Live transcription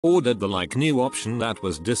Ordered the like new option that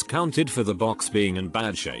was discounted for the box being in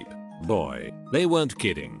bad shape. Boy, they weren't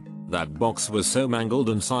kidding. That box was so mangled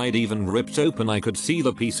inside, even ripped open, I could see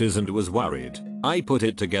the pieces and was worried. I put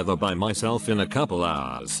it together by myself in a couple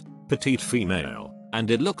hours. Petite female, and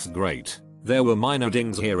it looks great. There were minor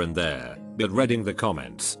dings here and there, but reading the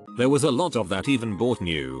comments, there was a lot of that even bought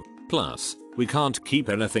new. Plus, we can't keep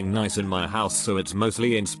anything nice in my house, so it's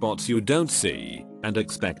mostly in spots you don't see and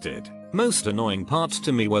expected. Most annoying parts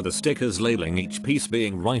to me were the stickers labeling each piece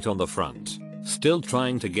being right on the front. Still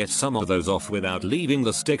trying to get some of those off without leaving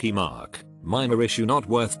the sticky mark. Minor issue not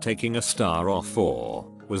worth taking a star off for.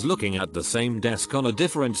 Was looking at the same desk on a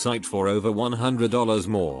different site for over $100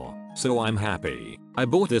 more. So I'm happy. I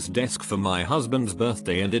bought this desk for my husband's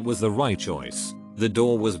birthday and it was the right choice. The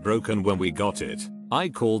door was broken when we got it. I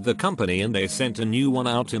called the company and they sent a new one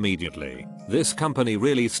out immediately. This company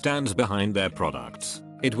really stands behind their products.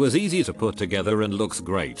 It was easy to put together and looks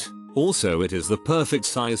great. Also, it is the perfect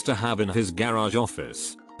size to have in his garage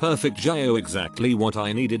office. Perfect Gio, exactly what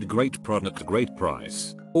I needed. Great product, great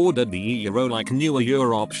price. Ordered the Euro like newer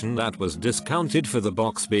Euro option that was discounted for the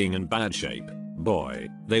box being in bad shape. Boy,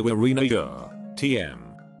 they were Rena TM.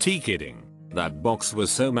 Kidding. That box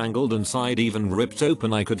was so mangled inside, even ripped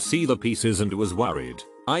open, I could see the pieces and was worried.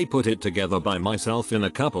 I put it together by myself in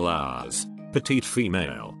a couple hours. Petite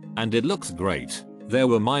female, and it looks great. There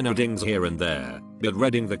were minor dings here and there, but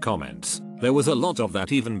reading the comments, there was a lot of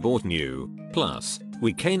that even bought new. Plus,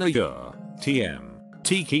 we can a year.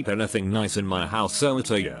 Keep anything nice in my house, so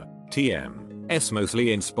it's a year.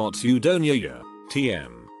 Mostly in spots you don't year.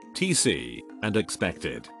 And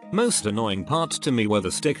expected. Most annoying parts to me were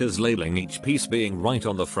the stickers labeling each piece being right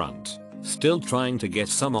on the front. Still trying to get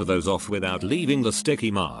some of those off without leaving the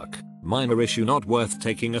sticky mark. Minor issue not worth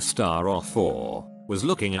taking a star off for. Was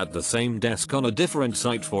looking at the same desk on a different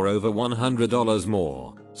site for over $100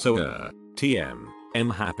 more. So I'm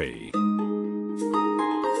happy.